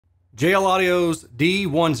JL Audio's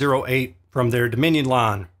D108 from their Dominion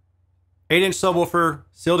line. 8-inch subwoofer,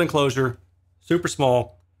 sealed enclosure, super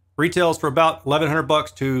small. Retails for about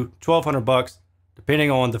 $1,100 to $1,200 depending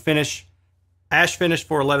on the finish. Ash finish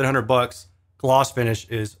for $1,100. Gloss finish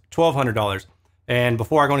is $1,200. And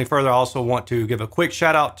before I go any further, I also want to give a quick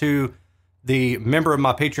shout out to the member of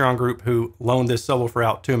my Patreon group who loaned this subwoofer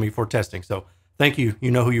out to me for testing. So thank you. You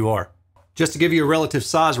know who you are. Just to give you a relative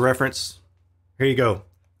size reference, here you go.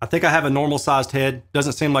 I think I have a normal sized head.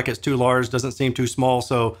 Doesn't seem like it's too large, doesn't seem too small.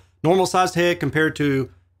 So normal sized head compared to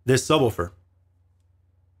this subwoofer.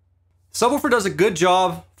 Subwoofer does a good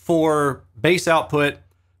job for bass output,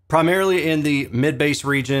 primarily in the mid bass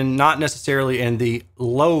region, not necessarily in the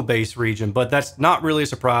low bass region, but that's not really a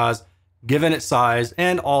surprise given its size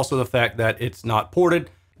and also the fact that it's not ported.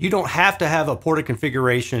 You don't have to have a ported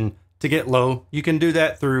configuration to get low. You can do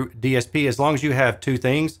that through DSP as long as you have two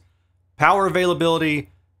things: power availability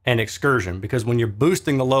and excursion, because when you're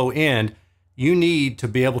boosting the low end, you need to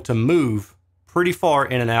be able to move pretty far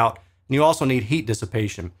in and out, and you also need heat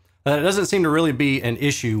dissipation. It doesn't seem to really be an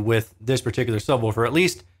issue with this particular subwoofer, at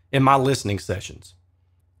least in my listening sessions.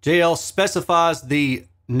 JL specifies the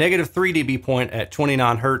negative 3 dB point at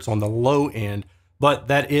 29 Hertz on the low end, but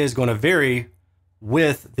that is going to vary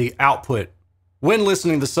with the output. When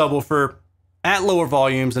listening to the subwoofer at lower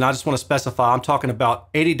volumes, and I just want to specify, I'm talking about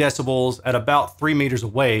 80 decibels at about 3 meters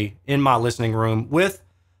away in my listening room with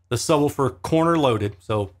the subwoofer corner loaded,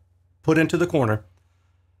 so put into the corner.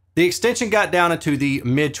 The extension got down into the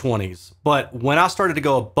mid 20s, but when I started to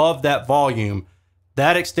go above that volume,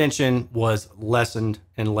 that extension was lessened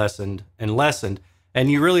and lessened and lessened,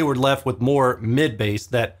 and you really were left with more mid bass,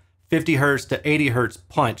 that 50 Hertz to 80 Hertz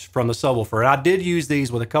punch from the subwoofer. And I did use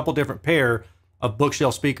these with a couple different pair of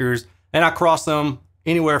bookshelf speakers, and I crossed them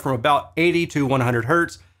anywhere from about 80 to 100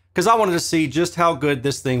 Hertz because I wanted to see just how good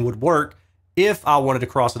this thing would work if I wanted to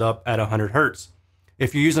cross it up at 100 Hertz.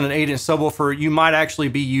 If you're using an 8-inch subwoofer, you might actually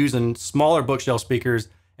be using smaller bookshelf speakers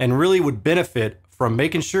and really would benefit from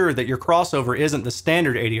making sure that your crossover isn't the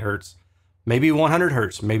standard 80 Hertz, maybe 100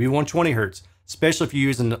 Hertz, maybe 120 Hertz, especially if you're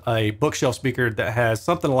using a bookshelf speaker that has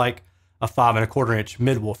something like a 5 1/4 inch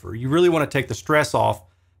midwoofer. You really want to take the stress off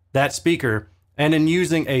that speaker. And in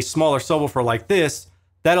using a smaller subwoofer like this,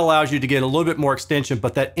 that allows you to get a little bit more extension,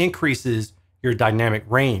 but that increases your dynamic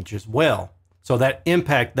range as well. So that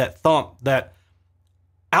impact, that thump, that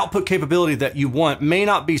output capability that you want may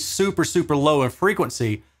not be super, super low in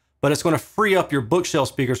frequency, but it's going to free up your bookshelf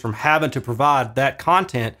speakers from having to provide that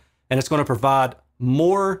content, and it's going to provide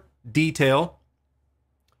more detail,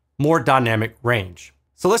 more dynamic range.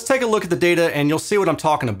 So let's take a look at the data and you'll see what I'm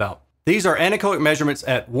talking about. These are anechoic measurements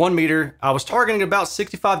at 1 meter. I was targeting about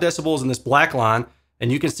 65 decibels in this black line,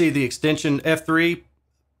 and you can see the extension F3.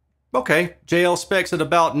 Okay, JL specs at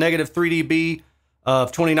about negative 3 dB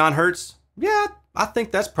of 29 Hertz. Yeah, I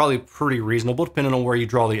think that's probably pretty reasonable depending on where you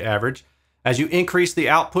draw the average. As you increase the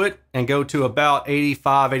output and go to about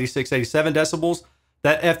 85, 86, 87 decibels,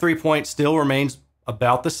 that F3 point still remains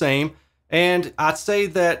about the same. And I'd say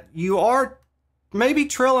that you are maybe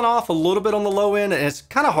trailing off a little bit on the low end, and it's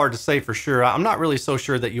kind of hard to say for sure. I'm not really so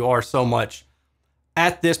sure that you are so much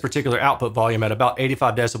at this particular output volume at about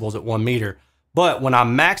 85 decibels at 1 meter. But when I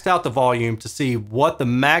maxed out the volume to see what the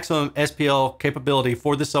maximum SPL capability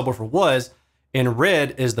for this subwoofer was, in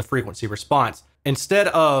red is the frequency response. Instead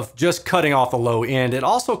of just cutting off the low end, it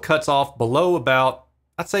also cuts off below about,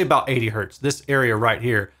 I'd say about 80 Hertz. This area right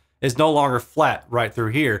here is no longer flat right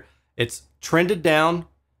through here. It's trended down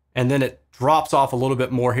and then it drops off a little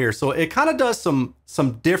bit more here. So it kind of does some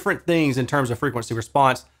different things in terms of frequency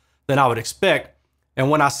response than I would expect. And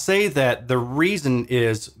when I say that, the reason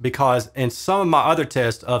is because in some of my other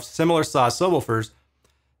tests of similar size subwoofers,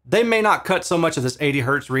 they may not cut so much of this 80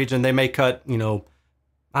 Hertz region. They may cut, you know,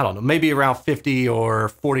 I don't know, maybe around 50 or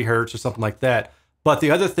 40 Hertz or something like that. But the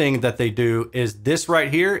other thing that they do is this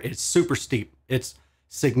right here is super steep. It's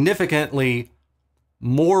significantly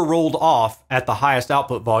more rolled off at the highest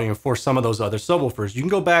output volume for some of those other subwoofers. You can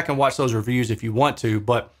go back and watch those reviews if you want to,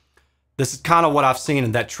 but this is kind of what I've seen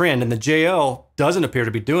in that trend. And the JL doesn't appear to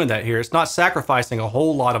be doing that here. It's not sacrificing a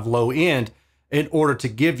whole lot of low end in order to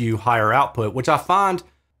give you higher output, which I find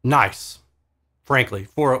nice, frankly,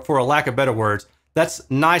 for a lack of better words. That's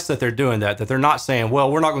nice that they're doing that they're not saying,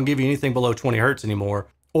 well, we're not going to give you anything below 20 Hertz anymore,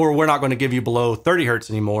 or we're not going to give you below 30 Hertz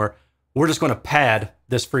anymore. We're just going to pad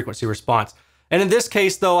this frequency response. And in this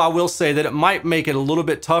case, though, I will say that it might make it a little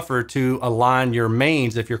bit tougher to align your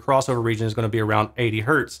mains if your crossover region is going to be around 80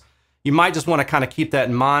 Hertz. You might just want to kind of keep that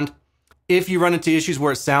in mind. If you run into issues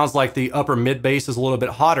where it sounds like the upper mid bass is a little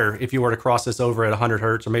bit hotter, if you were to cross this over at 100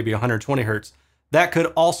 Hertz or maybe 120 Hertz, that could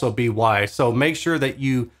also be why. So make sure that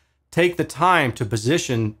you take the time to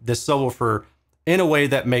position this subwoofer in a way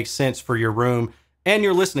that makes sense for your room and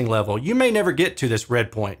your listening level. You may never get to this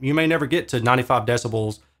red point. You may never get to 95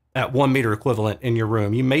 decibels at 1 meter equivalent in your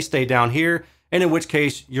room. You may stay down here, and in which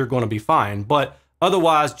case you're going to be fine. But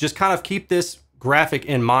otherwise, just kind of keep this graphic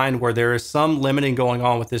in mind where there is some limiting going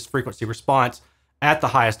on with this frequency response at the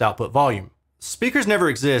highest output volume. Speakers never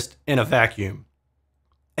exist in a vacuum.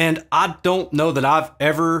 And I don't know that I've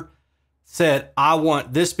ever said, I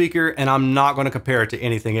want this speaker and I'm not going to compare it to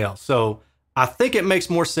anything else. So I think it makes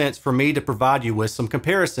more sense for me to provide you with some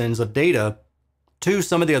comparisons of data to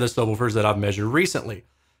some of the other subwoofers that I've measured recently.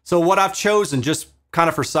 So what I've chosen, just kind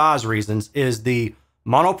of for size reasons, is the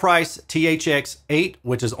Monoprice THX8,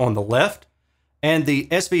 which is on the left, and the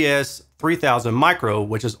SVS 3000 Micro,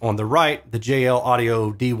 which is on the right. The JL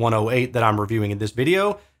Audio D108 that I'm reviewing in this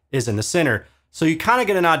video is in the center. So you kind of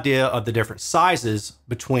get an idea of the different sizes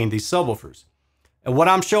between these subwoofers. And what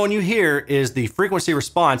I'm showing you here is the frequency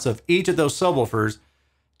response of each of those subwoofers.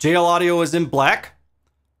 JL Audio is in black,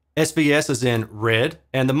 SVS is in red,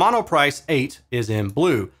 and the Monoprice 8 is in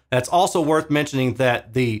blue. That's also worth mentioning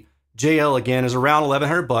that the JL again is around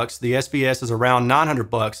 $1,100, the SVS is around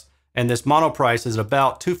 $900, and this Monoprice is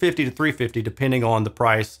about $250 to $350 depending on the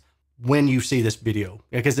price when you see this video,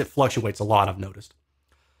 because it fluctuates a lot, I've noticed.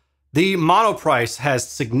 The Monoprice has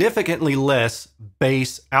significantly less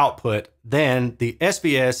bass output than the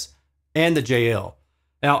SVS and the JL.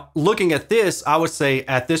 Now, looking at this, I would say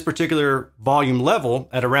at this particular volume level,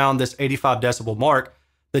 at around this 85 decibel mark,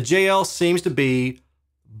 the JL seems to be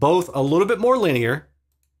both a little bit more linear.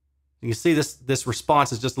 You can see this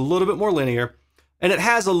response is just a little bit more linear, and it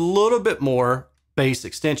has a little bit more bass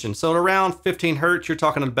extension. So at around 15 hertz, you're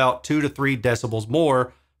talking about 2 to 3 decibels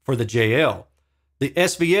more for the JL. The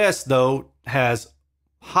SVS, though, has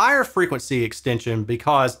higher frequency extension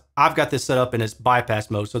because I've got this set up in its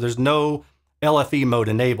bypass mode, so there's no LFE mode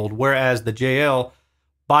enabled, whereas the JL,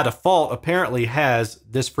 by default, apparently has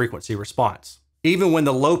this frequency response, even when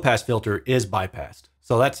the low-pass filter is bypassed.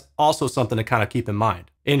 So that's also something to kind of keep in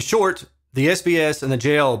mind. In short, the SVS and the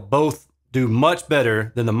JL both do much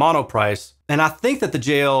better than the Monoprice, and I think that the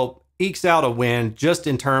JL ekes out a win just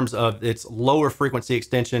in terms of its lower frequency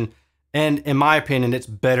extension and, in my opinion, it's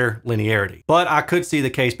better linearity. But I could see the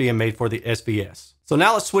case being made for the SVS. So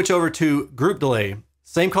now let's switch over to group delay.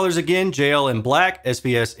 Same colors again, JL in black,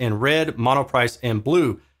 SVS in red, Monoprice in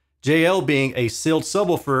blue. JL, being a sealed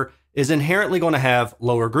subwoofer, is inherently going to have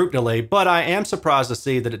lower group delay, but I am surprised to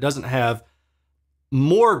see that it doesn't have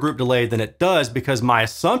more group delay than it does, because my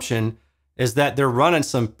assumption is that they're running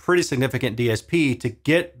some pretty significant DSP to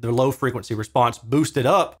get the low frequency response boosted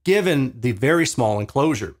up, given the very small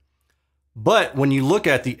enclosure. But when you look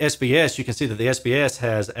at the SVS, you can see that the SVS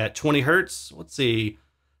has at 20 hertz, let's see,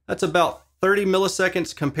 that's about 30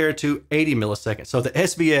 milliseconds compared to 80 milliseconds. So the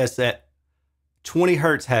SVS at 20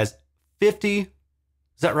 hertz has 50, is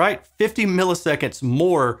that right? 50 milliseconds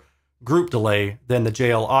more group delay than the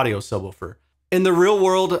JL Audio subwoofer. In the real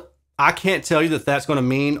world, I can't tell you that that's going to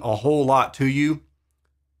mean a whole lot to you,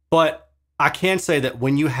 but I can say that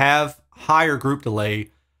when you have higher group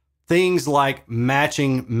delay, things like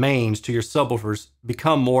matching mains to your subwoofers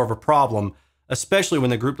become more of a problem, especially when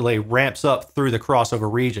the group delay ramps up through the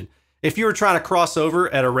crossover region. If you were trying to cross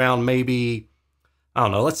over at around maybe, I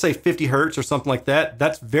don't know, let's say 50 hertz or something like that,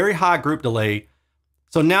 that's very high group delay.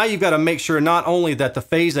 So now you've got to make sure not only that the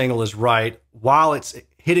phase angle is right while it's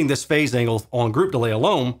hitting this phase angle on group delay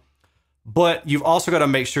alone, but you've also got to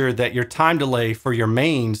make sure that your time delay for your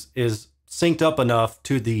mains is synced up enough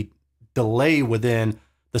to the delay within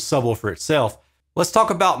the subwoofer itself. Let's talk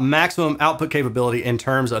about maximum output capability in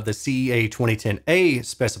terms of the CEA 2010A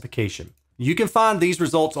specification. You can find these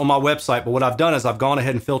results on my website, but what I've done is I've gone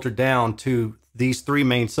ahead and filtered down to these three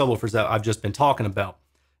main subwoofers that I've just been talking about.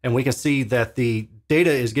 And we can see that the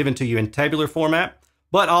data is given to you in tabular format,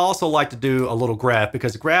 but I also like to do a little graph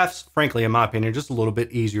because graphs, frankly, in my opinion, are just a little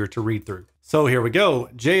bit easier to read through. So here we go.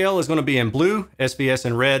 JL is going to be in blue, SVS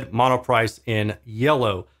in red, Monoprice in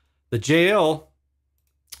yellow. The JL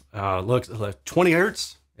looks 20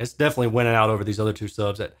 hertz. It's definitely winning out over these other two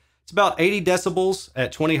subs. It's about 80 decibels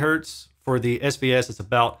at 20 hertz. For the SVS, it's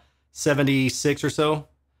about 76 or so.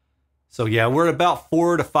 So yeah, we're at about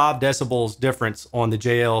 4 to 5 decibels difference on the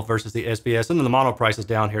JL versus the SVS. And then the Monoprice is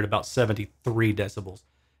down here at about 73 decibels.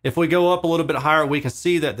 If we go up a little bit higher, we can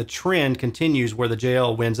see that the trend continues where the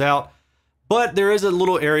JL wins out. But there is a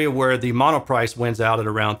little area where the Monoprice wins out at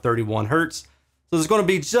around 31 hertz. So there's going to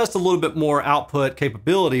be just a little bit more output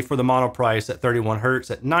capability for the Monoprice at 31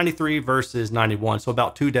 hertz at 93 versus 91. So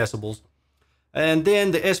about 2 decibels. And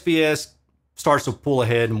then the SVS starts to pull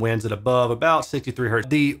ahead and wins at above about 63 hertz.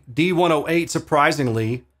 The D108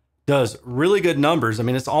 surprisingly does really good numbers. I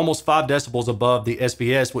mean, it's almost 5 decibels above the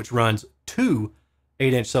SVS, which runs 2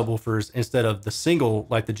 8-inch subwoofers instead of the single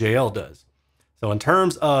like the JL does. So in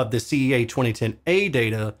terms of the CEA 2010A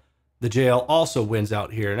data, the JL also wins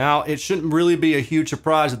out here. Now, it shouldn't really be a huge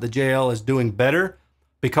surprise that the JL is doing better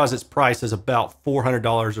because its price is about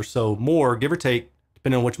 $400 or so more, give or take,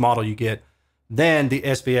 depending on which model you get, than the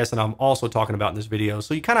SVS that I'm also talking about in this video.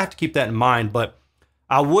 So you kind of have to keep that in mind. But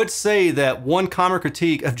I would say that one common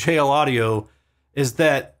critique of JL Audio is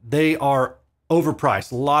that they are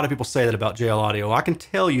overpriced. A lot of people say that about JL Audio. I can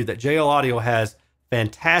tell you that JL Audio has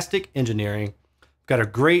fantastic engineering, got a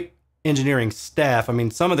great engineering staff. I mean,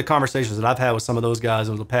 some of the conversations that I've had with some of those guys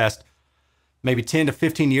over the past maybe 10 to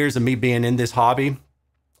 15 years of me being in this hobby,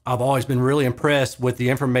 I've always been really impressed with the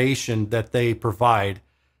information that they provide.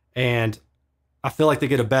 And I feel like they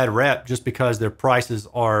get a bad rep just because their prices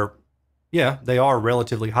are, yeah, they are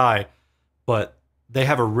relatively high, but they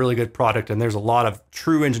have a really good product and there's a lot of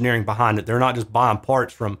true engineering behind it. They're not just buying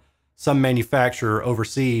parts from some manufacturer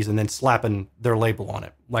overseas and then slapping their label on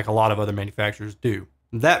it like a lot of other manufacturers do.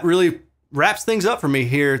 That really wraps things up for me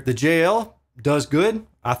here. The JL does good.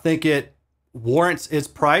 I think it warrants its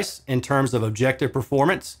price in terms of objective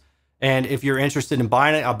performance. And if you're interested in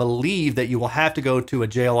buying it, I believe that you will have to go to a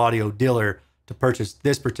JL Audio dealer to purchase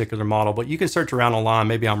this particular model, but you can search around online.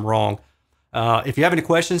 Maybe I'm wrong. If you have any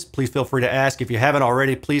questions, please feel free to ask. If you haven't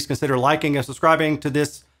already, please consider liking and subscribing to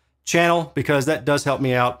this channel because that does help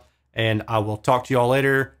me out. And I will talk to you all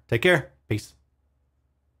later. Take care. Peace.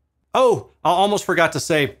 Oh, I almost forgot to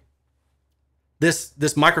say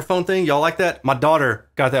this microphone thing. Y'all like that? My daughter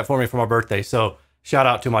got that for me for my birthday. So shout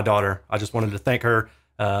out to my daughter. I just wanted to thank her.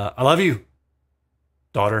 I love you,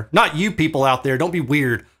 daughter. Not you people out there. Don't be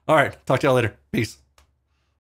weird. All right. Talk to y'all later. Peace.